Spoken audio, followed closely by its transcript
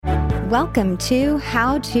Welcome to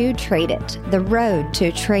How to Trade It, the road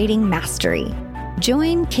to trading mastery.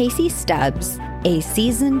 Join Casey Stubbs, a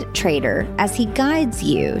seasoned trader, as he guides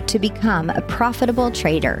you to become a profitable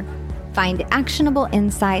trader. Find actionable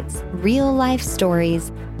insights, real-life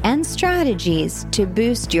stories, and strategies to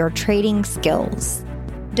boost your trading skills.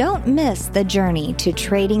 Don't miss the journey to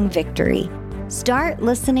trading victory. Start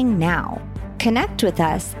listening now. Connect with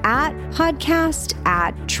us at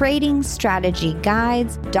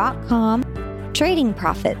podcast@tradingstrategyguides.com. Trading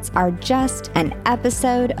profits are just an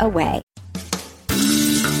episode away.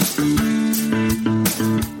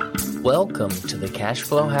 Welcome to the Cash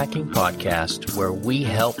Flow Hacking Podcast, where we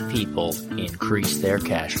help people increase their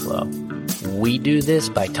cash flow. We do this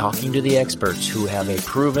by talking to the experts who have a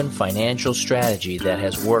proven financial strategy that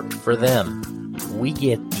has worked for them. We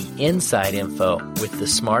get the inside info with the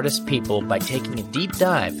smartest people by taking a deep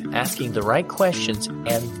dive, asking the right questions,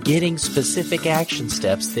 and getting specific action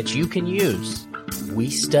steps that you can use. We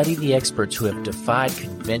study the experts who have defied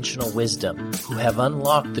conventional wisdom, who have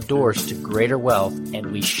unlocked the doors to greater wealth,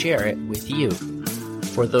 and we share it with you.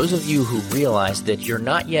 For those of you who realize that you're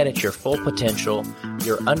not yet at your full potential,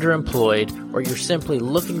 you're underemployed, or you're simply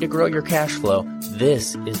looking to grow your cash flow,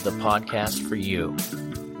 this is the podcast for you.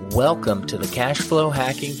 Welcome to the Cash Flow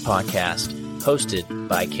Hacking Podcast, hosted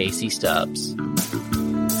by Casey Stubbs.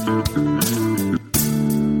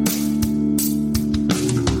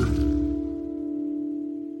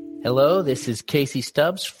 Hello, this is Casey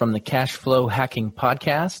Stubbs from the Cash Flow Hacking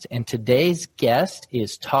Podcast, and today's guest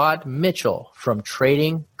is Todd Mitchell from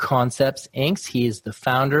Trading Concepts, Inc. He is the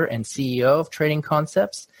founder and CEO of Trading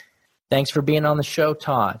Concepts. Thanks for being on the show,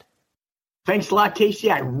 Todd. Thanks a lot, Casey.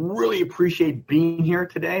 I really appreciate being here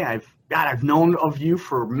today. I've known of you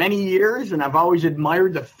for many years, and I've always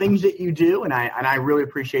admired the things that you do, and I really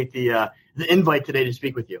appreciate the invite today to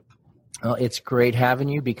speak with you. Well, it's great having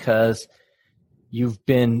you because you've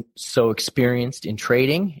been so experienced in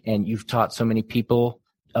trading, and you've taught so many people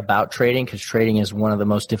about trading, because trading is one of the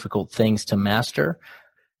most difficult things to master.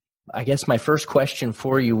 I guess my first question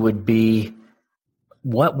for you would be,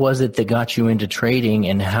 what was it that got you into trading,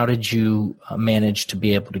 and how did you manage to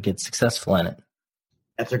be able to get successful in it?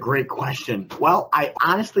 That's a great question. Well, I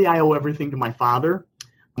owe everything to my father.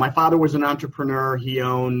 My father was an entrepreneur. He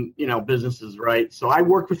owned, businesses, right? So I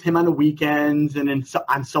worked with him on the weekends and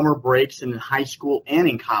on summer breaks and in high school and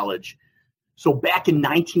in college. So back in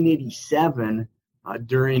 1987,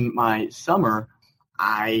 during my summer,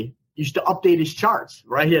 I used to update his charts,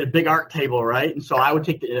 right? He had a big art table, right? And so I would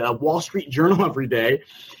take the Wall Street Journal every day,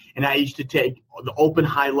 and I used to take the open,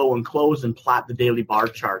 high, low, and close and plot the daily bar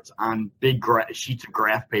charts on big sheets of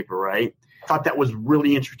graph paper, right? I thought that was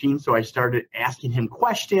really interesting, so I started asking him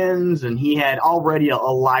questions, and he had already a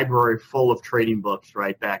library full of trading books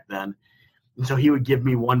right back then. And so he would give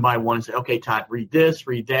me one by one and say, okay, Todd, read this,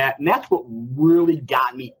 read that. And that's what really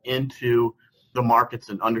got me into the markets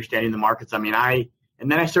and understanding the markets. And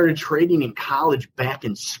then I started trading in college back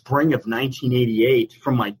in spring of 1988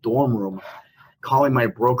 from my dorm room, calling my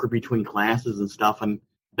broker between classes and stuff. And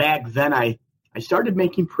back then I started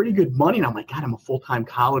making pretty good money. And I'm like, God, I'm a full-time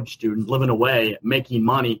college student living away, making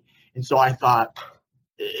money. And so I thought,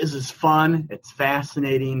 this is fun. It's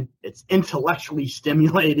fascinating. It's intellectually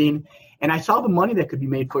stimulating. And I saw the money that could be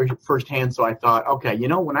made firsthand. So I thought, okay,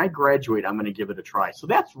 when I graduate, I'm going to give it a try. So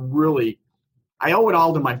that's really, I owe it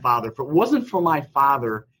all to my father. If it wasn't for my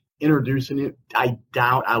father introducing it, I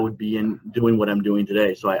doubt I would be doing what I'm doing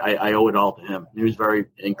today. So I owe it all to him. He was very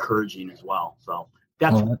encouraging as well. So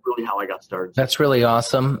that's really how I got started. That's really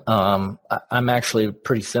awesome. I'm actually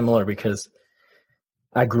pretty similar because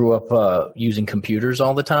I grew up using computers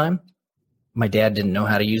all the time. My dad didn't know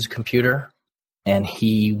how to use a computer, and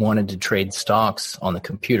he wanted to trade stocks on the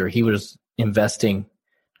computer. He was investing.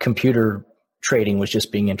 Computer trading was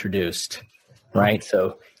just being introduced. Right.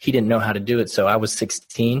 So he didn't know how to do it. So I was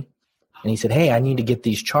 16 and he said, hey, I need to get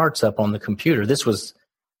these charts up on the computer. This was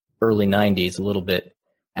early 90s, a little bit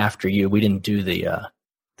after you. We didn't do the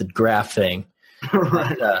graph thing.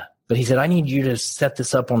 Right. But he said, I need you to set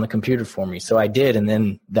this up on the computer for me. So I did. And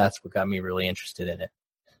then that's what got me really interested in it.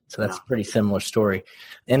 So that's a pretty similar story.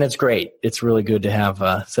 And it's great. It's really good to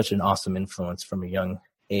have such an awesome influence from a young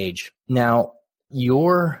age. Now,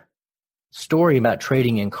 your story about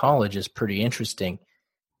trading in college is pretty interesting.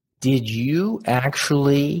 Did you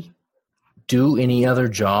actually do any other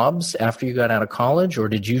jobs after you got out of college, or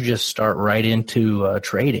did you just start right into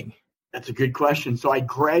trading? That's a good question. So I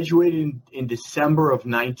graduated in December of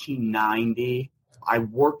 1990. I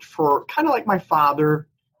worked for kind of like my father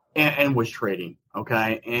and was trading.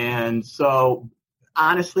 Okay. And so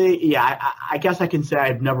honestly, yeah, I guess I can say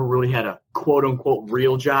I've never really had a quote unquote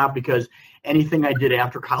real job, because anything I did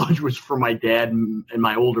after college was for my dad and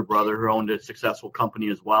my older brother, who owned a successful company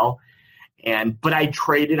as well. But I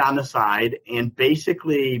traded on the side and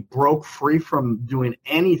basically broke free from doing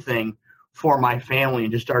anything for my family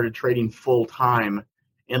and just started trading full time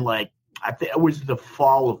in I think it was the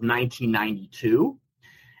fall of 1992,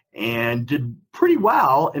 and did pretty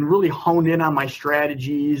well and really honed in on my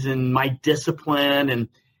strategies and my discipline. And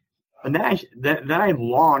then I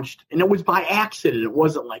launched, and it was by accident. It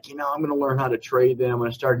wasn't I'm going to learn how to trade them. I'm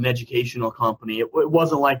going to start an educational company. It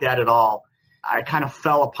wasn't like that at all. I kind of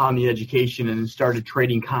fell upon the education and started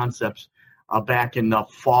trading concepts back in the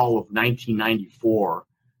fall of 1994,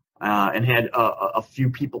 and had a few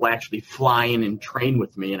people actually fly in and train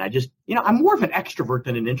with me. And I just, I'm more of an extrovert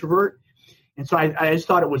than an introvert. And so I just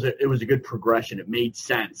thought it was a good progression. It made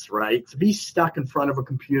sense, right? To be stuck in front of a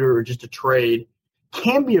computer or just to trade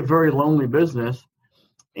can be a very lonely business.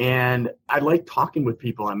 And I like talking with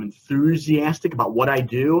people. I'm enthusiastic about what I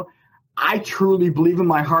do. I truly believe in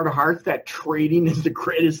my heart of hearts that trading is the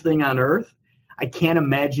greatest thing on earth. I can't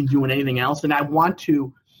imagine doing anything else. And I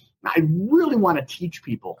really want to teach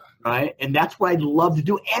people, right? And that's what I'd love to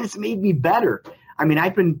do. And it's made me better.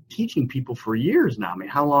 I've been teaching people for years now.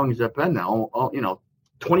 How long has that been now?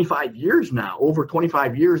 25 years now, over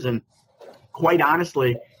 25 years. And quite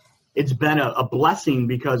honestly, it's been a blessing,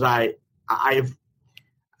 because I've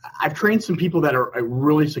trained some people that are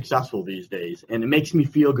really successful these days, and it makes me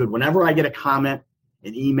feel good. Whenever I get a comment,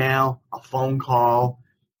 an email, a phone call,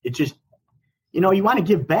 it just, you want to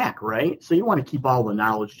give back, right? So you want to keep all the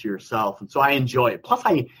knowledge to yourself. And so I enjoy it. Plus,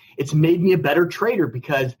 it's made me a better trader,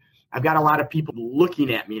 because I've got a lot of people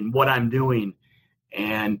looking at me and what I'm doing,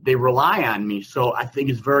 and they rely on me. So I think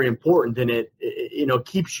it's very important, and it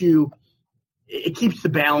keeps the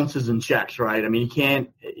balances in checks, right?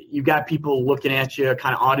 You've got people looking at you,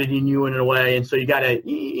 kind of auditing you in a way. And so you got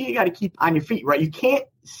to keep on your feet, right? You can't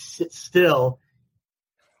sit still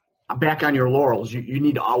back on your laurels. You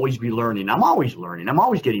need to always be learning. I'm always learning. I'm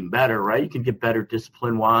always getting better, right? You can get better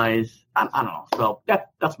discipline wise. I don't know. So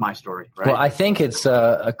that's my story, right? Well, I think it's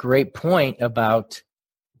a great point about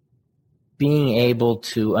being able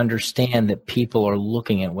to understand that people are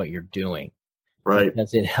looking at what you're doing. Right.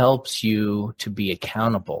 Because it helps you to be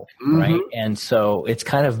accountable, right? And so it's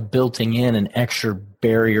kind of building in an extra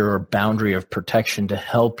barrier or boundary of protection to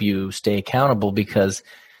help you stay accountable, because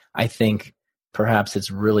I think perhaps it's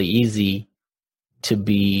really easy to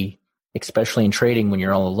be, especially in trading when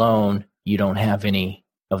you're all alone, you don't have any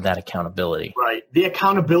of that accountability. Right. The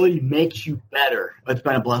accountability makes you better. It's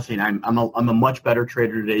been a blessing. I'm a much better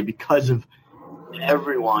trader today because of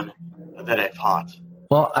everyone that I've taught.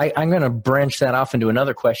 Well, I'm going to branch that off into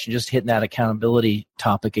another question, just hitting that accountability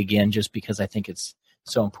topic again, just because I think it's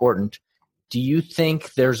so important. Do you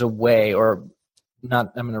think there's a way, or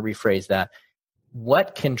not, I'm going to rephrase that.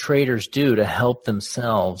 What can traders do to help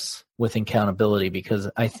themselves with accountability? Because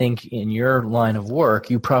I think in your line of work,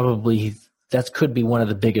 that could be one of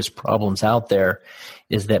the biggest problems out there,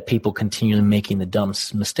 is that people continue making the dumb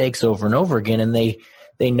mistakes over and over again, and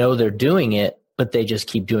they know they're doing it, but they just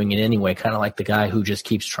keep doing it anyway, kind of like the guy who just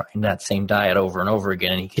keeps trying that same diet over and over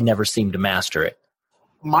again, and he can never seem to master it.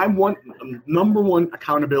 My number one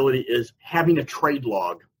accountability is having a trade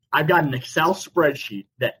log. I've got an Excel spreadsheet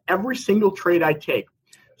that every single trade I take,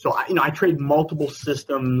 so I trade multiple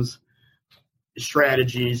systems,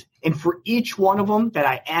 strategies, and for each one of them that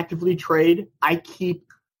I actively trade, I keep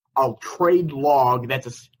a trade log that's a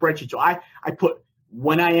spreadsheet. So I put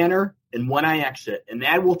when I enter and when I exit, and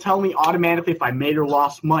that will tell me automatically if I made or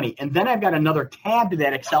lost money. And then I've got another tab to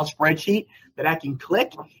that Excel spreadsheet that I can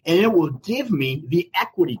click, and it will give me the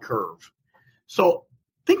equity curve. So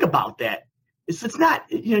think about that. It's not,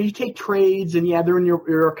 you take trades and they're in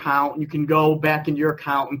your account, and you can go back into your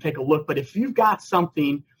account and take a look. But if you've got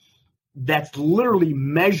something that's literally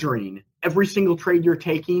measuring every single trade you're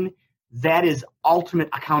taking, that is ultimate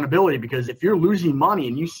accountability. Because if you're losing money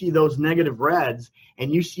and you see those negative reds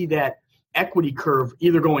and you see that equity curve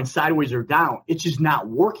either going sideways or down, it's just not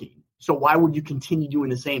working. So why would you continue doing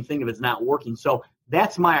the same thing if it's not working? So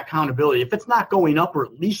that's my accountability. If it's not going up or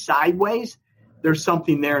at least sideways, there's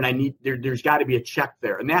something there, and there's got to be a check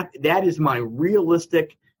there. And that is my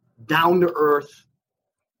realistic, down-to-earth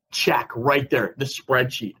check right there, the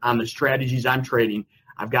spreadsheet on the strategies I'm trading.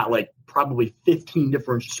 I've got probably 15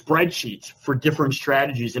 different spreadsheets for different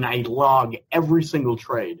strategies, and I log every single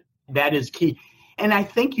trade. That is key. And I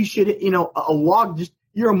think you should, a log just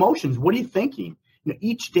your emotions. What are you thinking?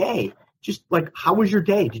 Each day, just how was your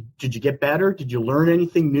day? Did you get better? Did you learn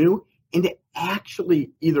anything new? And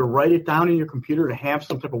actually either write it down in your computer to have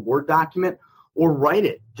some type of Word document or write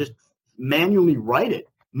it. Just manually write it.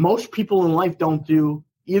 Most people in life don't do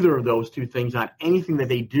either of those two things on anything that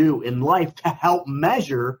they do in life to help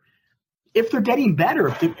measure if they're getting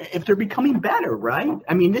better, if they're becoming better, right?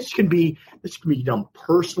 I mean, this can be done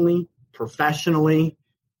personally, professionally.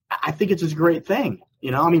 I think it's a great thing.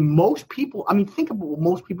 You know, I mean, think of what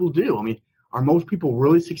most people do. I mean, are most people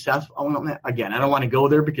really successful? Again, I don't want to go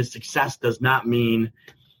there because success does not mean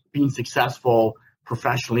being successful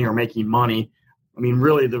professionally or making money. I mean,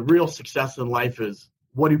 really, the real success in life is,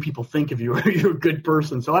 what do people think of you? Are you a good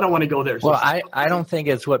person? So I don't want to go there. Well, I don't think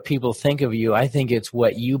it's what people think of you. I think it's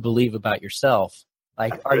what you believe about yourself.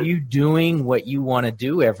 Like, are you doing what you want to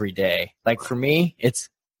do every day? Like for me,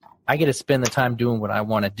 I get to spend the time doing what I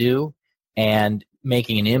want to do and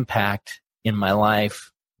making an impact in my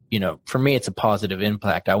life. You know, for me, it's a positive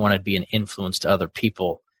impact. I want to be an influence to other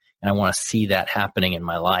people, and I want to see that happening in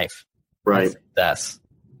my life. Right. That's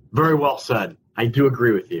very well said. I do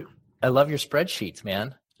agree with you. I love your spreadsheets,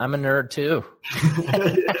 man. I'm a nerd too.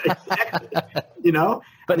 Exactly. You know,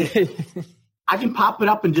 but I can pop it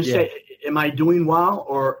up and just say, am I doing well,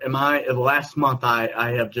 or the last month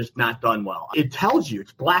I have just not done well? It tells you,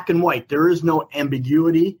 it's black and white. There is no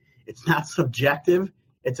ambiguity. It's not subjective.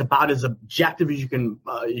 It's about as objective as you can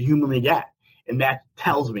humanly get. And that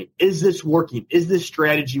tells me, is this working? Is this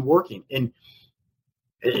strategy working? And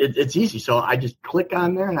it's easy. So I just click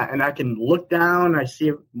on there and I can look down. I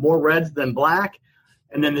see more reds than black.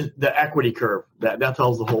 And then the equity curve, that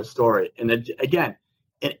tells the whole story. And again,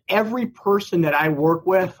 and every person that I work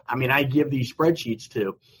with, I mean, I give these spreadsheets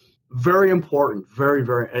to, very important, very,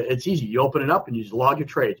 very, it's easy. You open it up and you just log your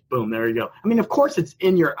trades. Boom, there you go. I mean, of course, it's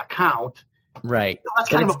in your account. Right. So that's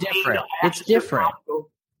kind of different. It's different.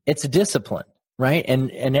 It's a discipline, right?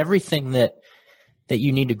 And everything that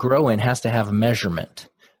you need to grow in has to have a measurement.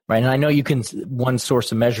 Right. And I know one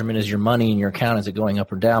source of measurement is your money in your account. Is it going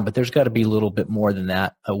up or down? But there's got to be a little bit more than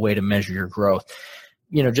that, a way to measure your growth.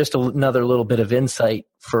 You know, just another little bit of insight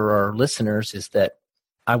for our listeners is that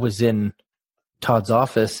I was in Todd's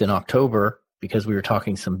office in October because we were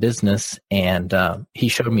talking some business, and he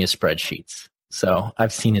showed me his spreadsheets. So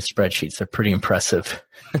I've seen his spreadsheets. They're pretty impressive.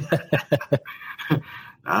 It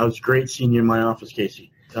was great seeing you in my office,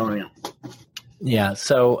 Casey. I'm telling you. Yeah.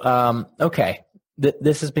 So, okay.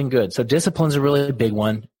 This has been good. So discipline's a really big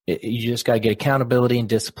one. You just got to get accountability and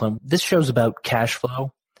discipline. This show's about cash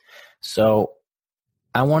flow. So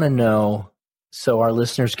I want to know, so our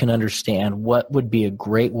listeners can understand, what would be a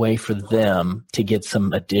great way for them to get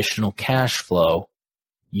some additional cash flow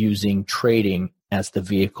using trading as the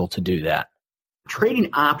vehicle to do that.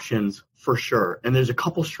 Trading options for sure. And there's a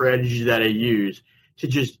couple strategies that I use to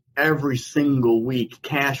just every single week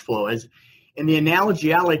cash flow. And the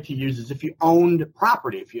analogy I like to use is if you owned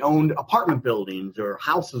property, if you owned apartment buildings or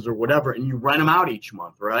houses or whatever, and you rent them out each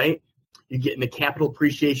month, right? You're getting the capital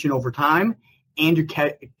appreciation over time, and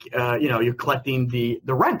you're collecting the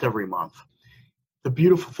rent every month. The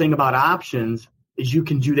beautiful thing about options is you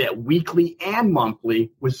can do that weekly and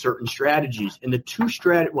monthly with certain strategies. And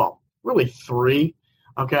the really three,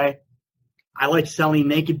 okay? I like selling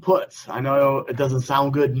naked puts. I know it doesn't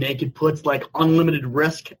sound good, naked puts, like unlimited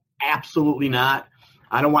risk. Absolutely not.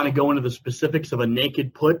 I don't want to go into the specifics of a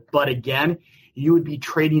naked put, but again, you would be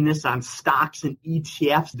trading this on stocks and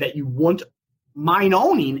ETFs that you wouldn't mind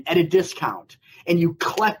owning at a discount, and you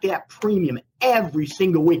collect that premium every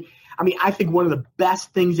single week. I mean, I think one of the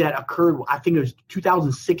best things that occurred, I think it was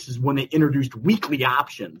 2006 is when they introduced weekly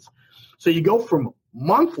options. So you go from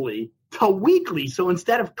monthly to weekly. So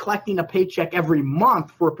instead of collecting a paycheck every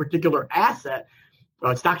month for a particular asset,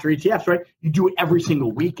 stocks or ETFs, right? You do it every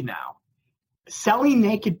single week now. Selling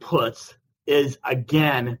naked puts is,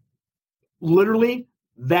 again, literally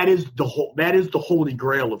that is the holy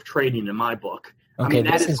grail of trading in my book. Okay, I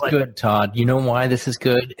mean, this is good, Todd. You know why this is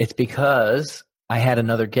good? It's because I had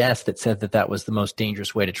another guest that said that was the most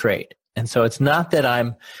dangerous way to trade. And so it's not that I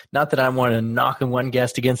want to knock one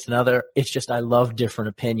guest against another. It's just I love different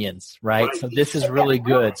opinions, right? So this is really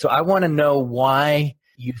good. So I want to know why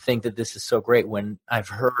you think that this is so great when I've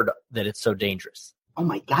heard that it's so dangerous. Oh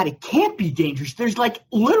my God, it can't be dangerous. There's if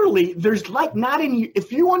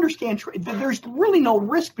you understand, there's really no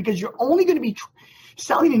risk because you're only going to be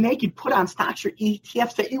selling a naked put on stocks or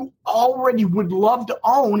ETFs that you already would love to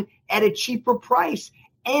own at a cheaper price.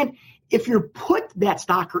 And if you put that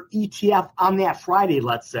stock or ETF on that Friday,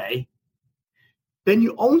 let's say, then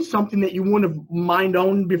you own something that you wouldn't have mind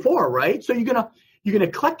owned before, right? So you're gonna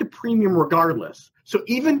collect a premium regardless. So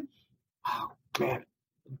even,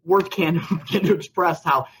 words can't express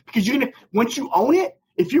how, because once you own it,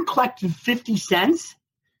 if you collected 50 cents,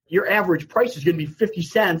 your average price is going to be 50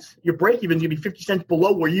 cents. Your break even is going to be 50 cents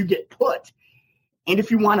below where you get put. And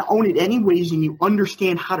if you want to own it anyways and you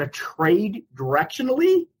understand how to trade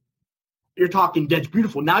directionally, you're talking that's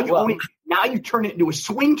beautiful. Now you own it. Now you turn it into a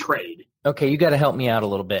swing trade. Okay, you got to help me out a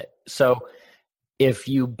little bit. So if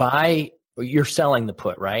you buy, you're selling the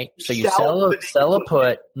put, right? So you sell a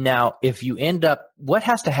put. Now, if you end up, what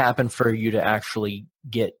has to happen for you to actually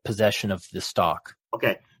get possession of the stock?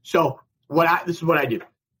 Okay, so this is what I do.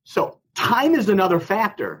 So time is another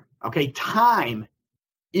factor. Okay, time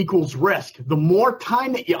equals risk. The more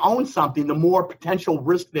time that you own something, the more potential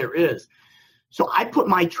risk there is. So I put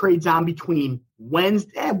my trades on between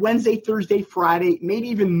Wednesday, Thursday, Friday, maybe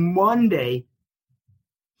even Monday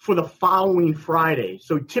for the following Friday.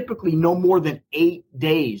 So typically no more than 8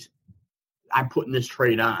 days I'm putting this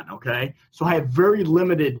trade on, okay? So I have very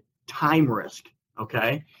limited time risk,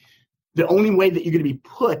 okay? The only way that you're going to be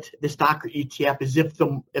put the stock or ETF is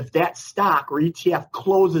if that stock or ETF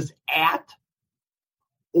closes at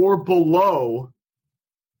or below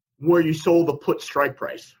where you sold the put strike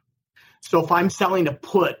price. So if I'm selling a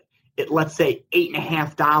put at, let's say,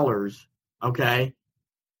 $8.50, okay,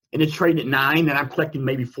 and it's trading at $9, and I'm collecting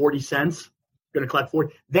maybe 40 cents, going to collect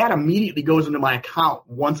 40, that immediately goes into my account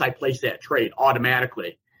once I place that trade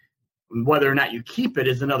automatically. Whether or not you keep it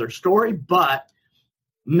is another story, but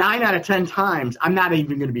 9 out of 10 times, I'm not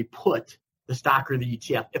even going to be put the stock or the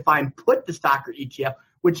ETF. If I'm put the stock or ETF,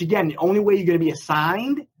 which, again, the only way you're going to be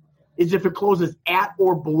assigned is if it closes at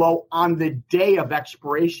or below on the day of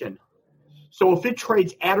expiration. So if it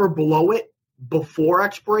trades at or below it before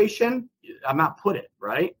expiration, I'm not put it,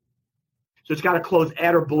 right? So it's got to close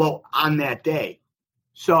at or below on that day.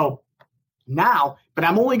 So now, but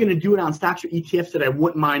I'm only going to do it on stocks or ETFs that I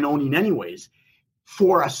wouldn't mind owning anyways.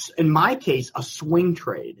 For us, in my case, a swing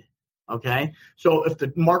trade, okay? So if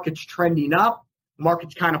the market's trending up,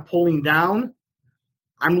 market's kind of pulling down,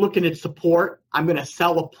 I'm looking at support. I'm going to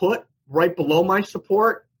sell a put right below my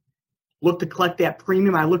support. Look to collect that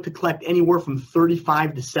premium. I look to collect anywhere from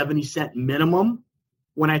 35 to 70 cent minimum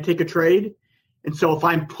when I take a trade. And so if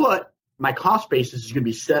I'm put, my cost basis is going to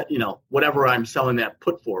be set, whatever I'm selling that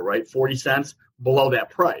put for, right? 40 cents below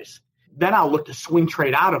that price. Then I'll look to swing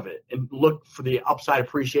trade out of it and look for the upside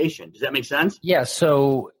appreciation. Does that make sense? Yeah.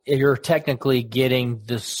 So you're technically getting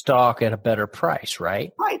the stock at a better price,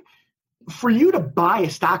 right? Right. For you to buy a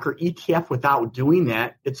stock or ETF without doing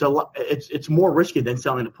that, it's more risky than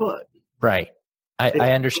selling a put. Right.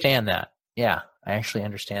 I understand that. Yeah, I actually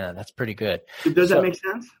understand that. That's pretty good. Does that make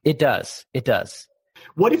sense? It does. It does.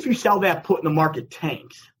 What if you sell that put and the market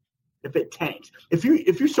tanks? If it tanks, if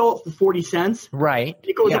you sell it for 40 cents, right?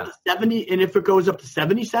 It goes up to 70, and if it goes up to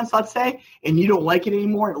 70 cents, let's say, and you don't like it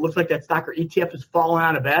anymore, and it looks like that stock or ETF is falling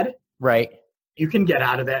out of bed, right? You can get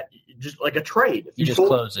out of that just like a trade. If you just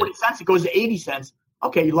close 40 cents, it goes to 80 cents.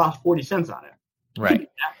 Okay, you lost 40 cents on it. Right.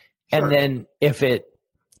 Sure. And then if it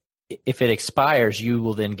expires, you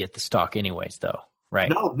will then get the stock anyways, though, right?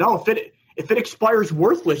 No. If it expires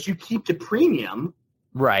worthless, you keep the premium.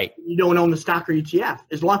 Right. You don't own the stock or ETF.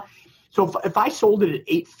 So if I sold it at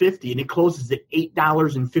 $8.50 and it closes at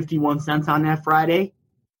 $8.51 on that Friday,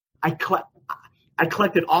 I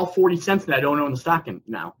collected all 40 cents and I don't own the stock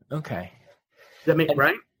now. Okay. Does that make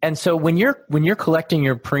right? And so when you're collecting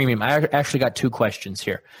your premium, I actually got two questions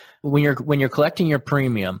here. When you're collecting your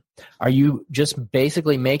premium, are you just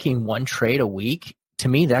basically making one trade a week? To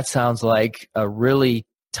me, that sounds like a really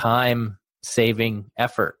time-saving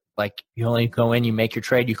effort. Like you only go in, you make your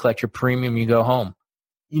trade, you collect your premium, you go home.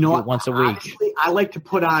 You know what? Once a week. Honestly, I like to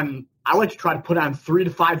try to put on 3 to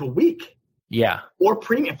 5 a week. Yeah. Or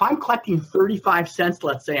premium. If I'm collecting 35 cents,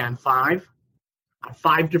 let's say on 5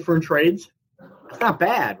 different trades, it's not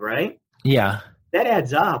bad, right? Yeah. That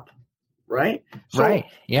adds up, right? So, right.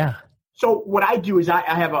 Yeah. So what I do is I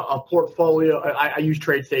have a portfolio. I use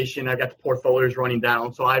TradeStation. I've got the portfolios running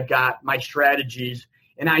down. So I've got my strategies,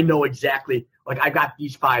 and I know exactly, like I've got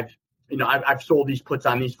these 5, I've sold these puts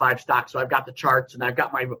on these 5 stocks. So I've got the charts, and I've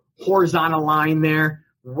got my horizontal line there,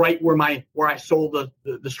 right where I sold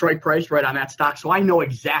the strike price, right on that stock. So I know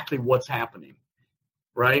exactly what's happening,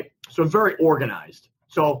 right? So very organized.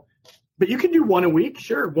 So, but you can do one a week,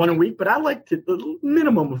 sure, one a week. But I like to the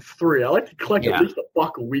minimum of 3. I like to collect at least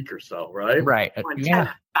 $1 a week or so, right? Right.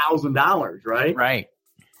 Yeah. $10,000, right? Right.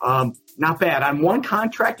 Not bad. On one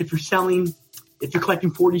contract, if you're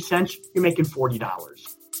collecting 40 cents, you're making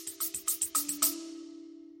 $40.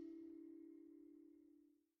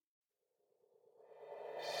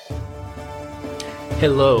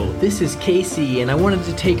 Hello, this is Casey, and I wanted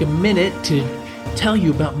to take a minute to tell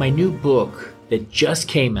you about my new book that just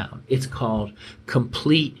came out. It's called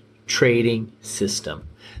Complete Trading System.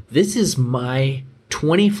 This is my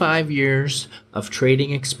 25 years of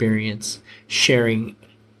trading experience, sharing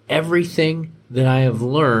everything that I have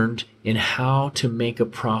learned in how to make a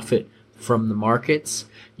profit from the markets.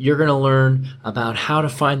 You're going to learn about how to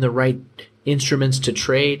find the right instruments to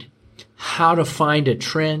trade, how to find a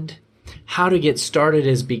trend, how to get started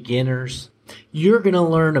as beginners. You're going to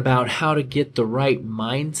learn about how to get the right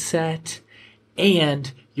mindset, and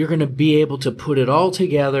you're going to be able to put it all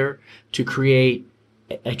together to create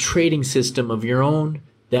a trading system of your own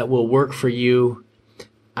that will work for you.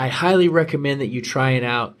 I highly recommend that you try it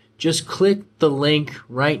out. Just click the link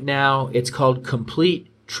right now. It's called Complete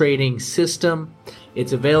Trading System.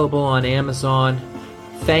 It's available on Amazon.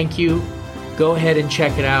 Thank you. Go ahead and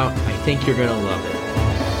check it out. I think you're going to love it.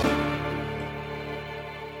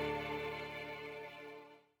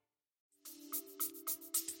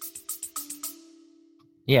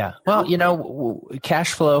 Yeah. Well,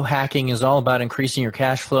 cash flow hacking is all about increasing your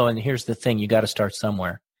cash flow. And here's the thing. You got to start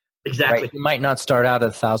somewhere. Exactly. Right? You might not start out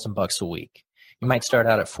at $1,000 a week. You might start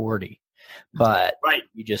out at 40, but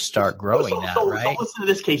you just start growing right? So listen to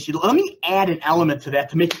this, Casey. Let me add an element to that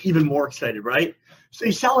to make you even more excited, right? So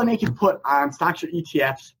you sell a naked put on stocks or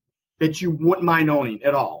ETFs that you wouldn't mind owning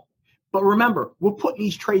at all. But remember, we're putting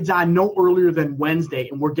these trades on no earlier than Wednesday,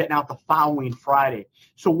 and we're getting out the following Friday.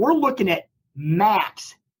 So we're looking at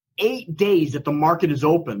max 8 days that the market is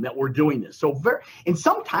open that we're doing this. And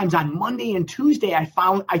sometimes on Monday and Tuesday, I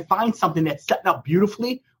find something that's setting up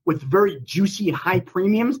beautifully with very juicy and high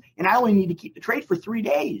premiums, and I only need to keep the trade for 3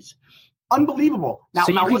 days. Unbelievable. Now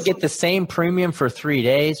you can get the same premium for 3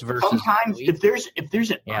 days versus sometimes if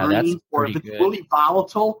there's an earnings or if it's really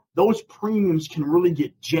volatile, those premiums can really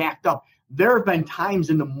get jacked up. There have been times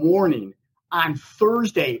in the morning on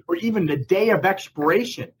Thursday or even the day of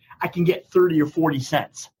expiration, I can get 30 or 40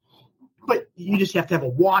 cents. But you just have to have a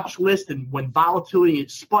watch list, and when volatility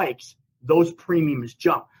spikes, those premiums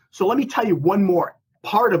jump. So let me tell you one more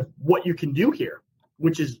part of what you can do here,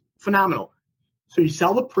 which is phenomenal. So you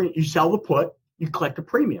sell the put, you collect a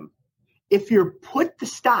premium. If you're put the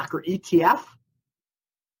stock or ETF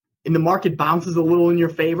and the market bounces a little in your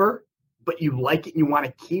favor, but you like it and you want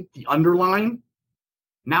to keep the underlying,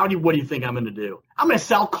 what do you think I'm going to do? I'm going to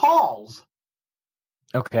sell calls.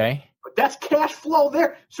 Okay. But that's cash flow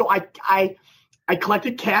there. So I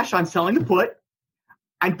collected cash on selling the put.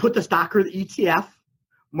 I put the stock or the ETF.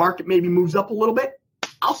 Market maybe moves up a little bit.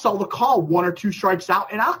 I'll sell the call 1 or 2 strikes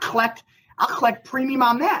out, and I'll collect premium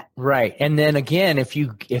on that. Right. And then again, if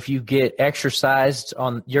you get exercised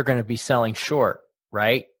on, you're going to be selling short,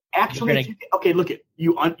 right? Actually, look at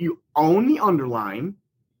you own the underlying.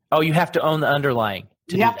 Oh, you have to own the underlying.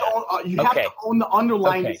 You have to own the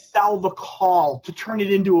underlying to sell the call, to turn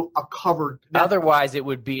it into a covered. Otherwise, it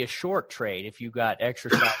would be a short trade if you got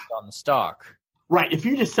exercised on the stock. Right. If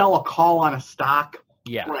you just sell a call on a stock.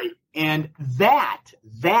 Yeah. Right. And that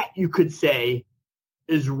you could say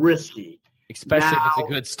is risky. Especially if it's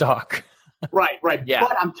a good stock. Right. Yeah.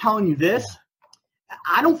 But I'm telling you this,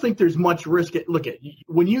 I don't think there's much risk. Look at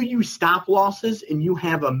when you use stop losses and you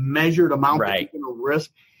have a measured amount that you're going to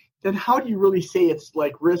risk, then how do you really say it's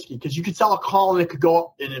like risky? Because you could sell a call and it could go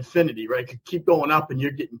up in infinity, right? It could keep going up and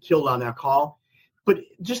you're getting killed on that call. But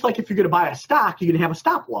just like if you're going to buy a stock, you're going to have a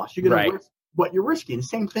stop loss. You're going to risk what you're risking. The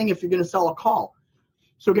same thing if you're going to sell a call.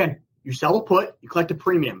 So again, you sell a put, you collect a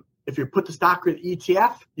premium. If you put the stock or the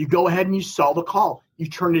ETF, you go ahead and you sell the call. You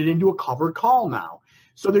turn it into a covered call now.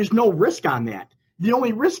 So there's no risk on that. The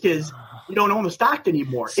only risk is you don't own the stock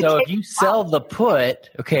anymore. So if you sell the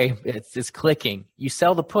put, it's clicking. You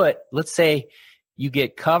sell the put. Let's say you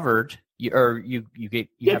get covered, you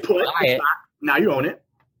have to buy it. Now you own it.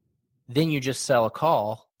 Then you just sell a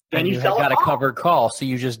call. Then you got a covered call, so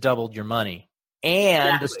you just doubled your money.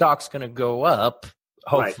 And the stock's going to go up,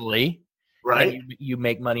 hopefully. Right. And you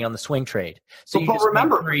make money on the swing trade. So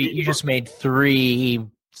you just made three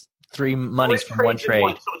monies from one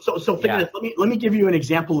trade. So think of this. Let me give you an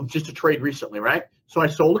example of just a trade recently, right? So I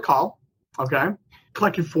sold a call,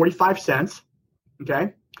 collected 45 cents,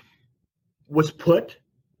 was put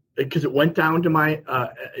because it went down to my,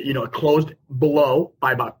 it closed below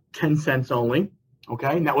by about 10 cents only,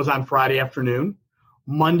 and that was on Friday afternoon.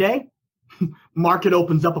 Monday, market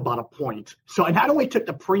opens up about a point. So I not only took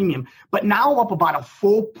the premium, but now I'm up about a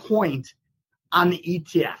full point on the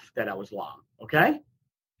ETF that I was long,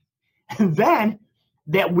 And then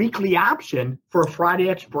that weekly option for a Friday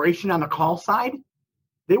expiration on the call side,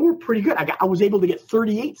 they were pretty good. I was able to get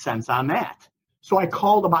 38 cents on that. So I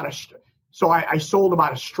sold about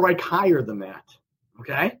a strike higher than that.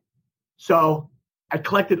 So I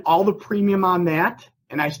collected all the premium on that,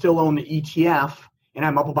 and I still own the ETF, and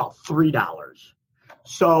I'm up about $3.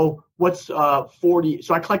 So what's 40?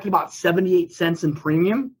 So I collected about 78 cents in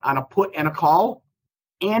premium on a put and a call,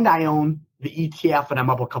 and I own the ETF, and I'm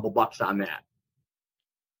up a couple bucks on that.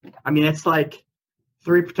 I mean, it's like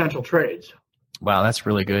 3 potential trades. Wow, that's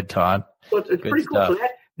really good, Todd. So it's pretty cool. Stuff. So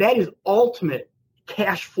that is ultimate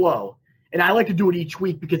cash flow. And I like to do it each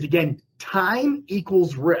week because, again, time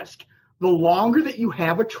equals risk. The longer that you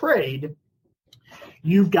have a trade,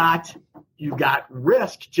 you've got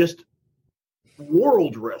risk, just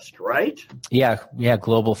world risk, right? Yeah,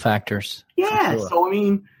 global factors. Yeah. Sure. So I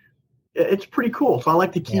mean, it's pretty cool. So I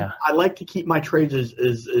like to keep my trades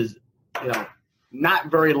as not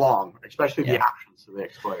very long, especially the options so they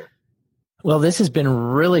expire. Well, this has been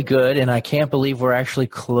really good, and I can't believe we're actually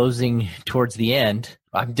closing towards the end.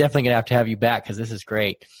 I'm definitely going to have you back because this is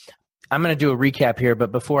great. I'm going to do a recap here,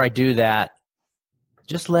 but before I do that,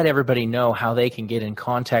 just let everybody know how they can get in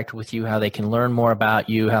contact with you, how they can learn more about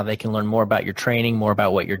you, how they can learn more about your training, more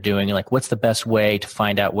about what you're doing. Like, what's the best way to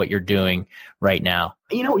find out what you're doing right now?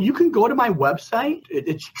 You can go to my website.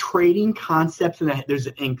 It's Trading Concepts, and there's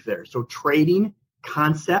an ink there. So Trading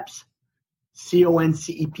Concepts,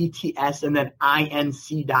 CONCEPTS, and then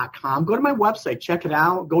INC.com. Go to my website, check it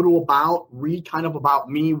out. Go to About, read kind of about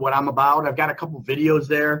me, what I'm about. I've got a couple videos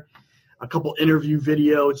there, a couple interview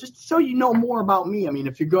videos, just so you know more about me. I mean,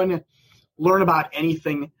 if you're going to learn about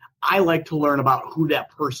anything, I like to learn about who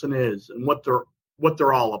that person is and what they're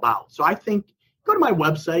all about. So I think go to my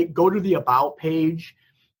website, go to the About page,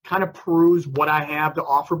 kind of peruse what I have to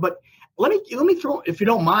offer. But let me throw, if you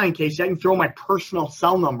don't mind, Casey, I can throw my personal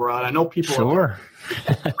cell number out. I know people Sure.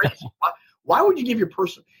 are crazy. Why would you give your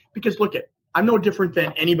personal? Because look, I'm no different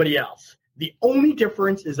than anybody else. The only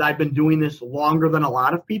difference is I've been doing this longer than a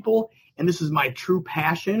lot of people, and this is my true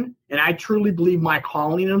passion. And I truly believe my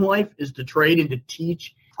calling in life is to trade and to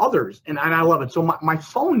teach others, and I love it. So my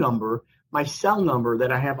phone number, my cell number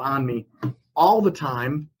that I have on me all the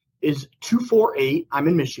time is 248. I'm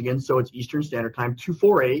in Michigan, so it's Eastern Standard Time.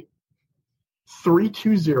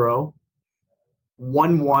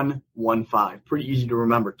 248-320-1115. Pretty easy to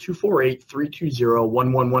remember.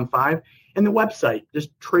 248-320-1115. And the website,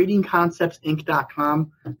 just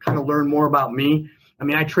tradingconceptsinc.com. Kind of learn more about me. I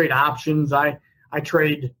mean, I trade options. I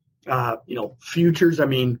trade, futures. I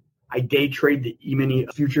mean, I day trade the E-mini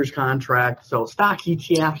futures contract. So stocks,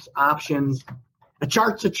 ETFs, options. A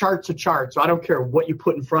chart's a chart's a chart. So I don't care what you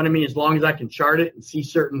put in front of me as long as I can chart it and see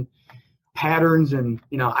certain patterns, and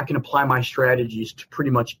I can apply my strategies to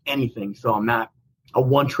pretty much anything. So I'm not a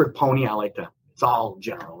one-trick pony. It's all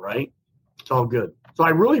general, right? It's all good. So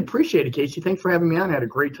I really appreciate it, Casey. Thanks for having me on. I had a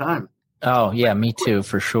great time. Oh, yeah, me too,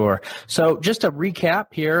 for sure. So just a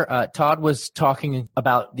recap here, Todd was talking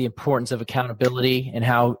about the importance of accountability and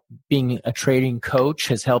how being a trading coach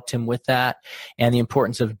has helped him with that, and the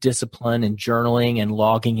importance of discipline and journaling and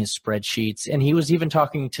logging his spreadsheets. And he was even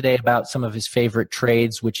talking today about some of his favorite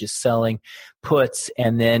trades, which is selling puts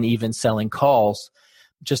and then even selling calls.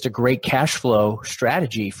 Just a great cash flow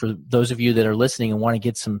strategy for those of you that are listening and want to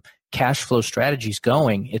get some cash flow strategies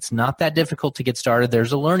going. It's not that difficult to get started.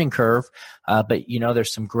 There's a learning curve, but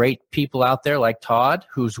there's some great people out there like Todd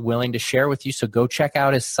who's willing to share with you. So go check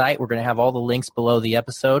out his site. We're going to have all the links below the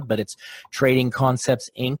episode, but it's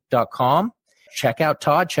tradingconceptsinc.com. Check out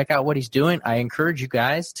Todd. Check out what he's doing. I encourage you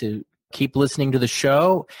guys to keep listening to the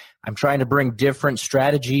show. I'm trying to bring different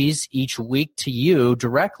strategies each week to you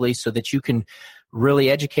directly so that you can really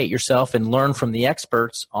educate yourself and learn from the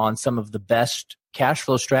experts on some of the best cash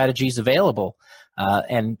flow strategies available.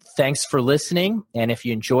 And thanks for listening. And if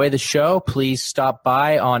you enjoy the show, please stop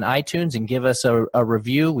by on iTunes and give us a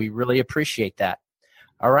review. We really appreciate that.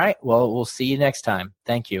 All right. Well, we'll see you next time.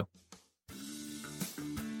 Thank you.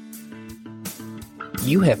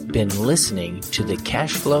 You have been listening to the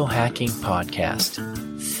Cash Flow Hacking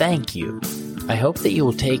Podcast. Thank you. I hope that you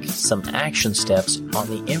will take some action steps on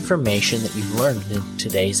the information that you've learned in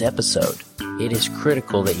today's episode. It is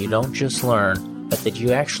critical that you don't just learn, but that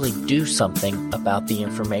you actually do something about the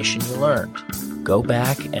information you learned. Go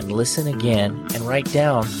back and listen again and write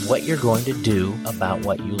down what you're going to do about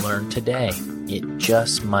what you learned today. It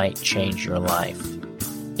just might change your life.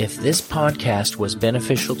 If this podcast was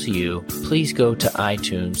beneficial to you, please go to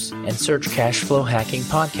iTunes and search Cash Flow Hacking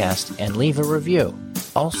Podcast and leave a review.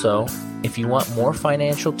 Also, if you want more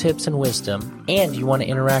financial tips and wisdom, and you want to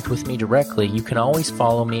interact with me directly, you can always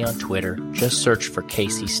follow me on Twitter. Just search for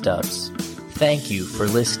Casey Stubbs. Thank you for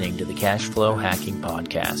listening to the Cash Flow Hacking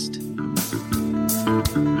Podcast.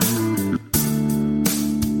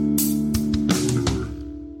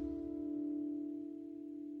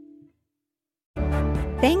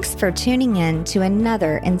 Thanks for tuning in to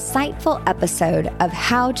another insightful episode of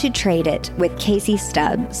How to Trade It with Casey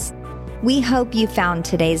Stubbs. We hope you found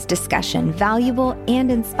today's discussion valuable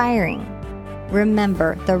and inspiring.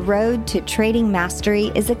 Remember, the road to trading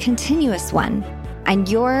mastery is a continuous one, and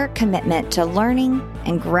your commitment to learning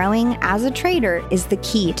and growing as a trader is the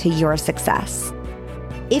key to your success.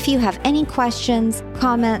 If you have any questions,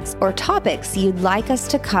 comments, or topics you'd like us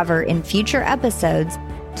to cover in future episodes,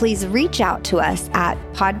 please reach out to us at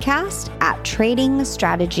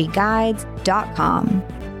podcast@tradingstrategyguides.com.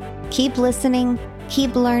 Keep listening,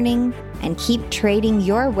 keep learning, and keep trading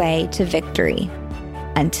your way to victory.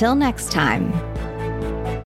 Until next time.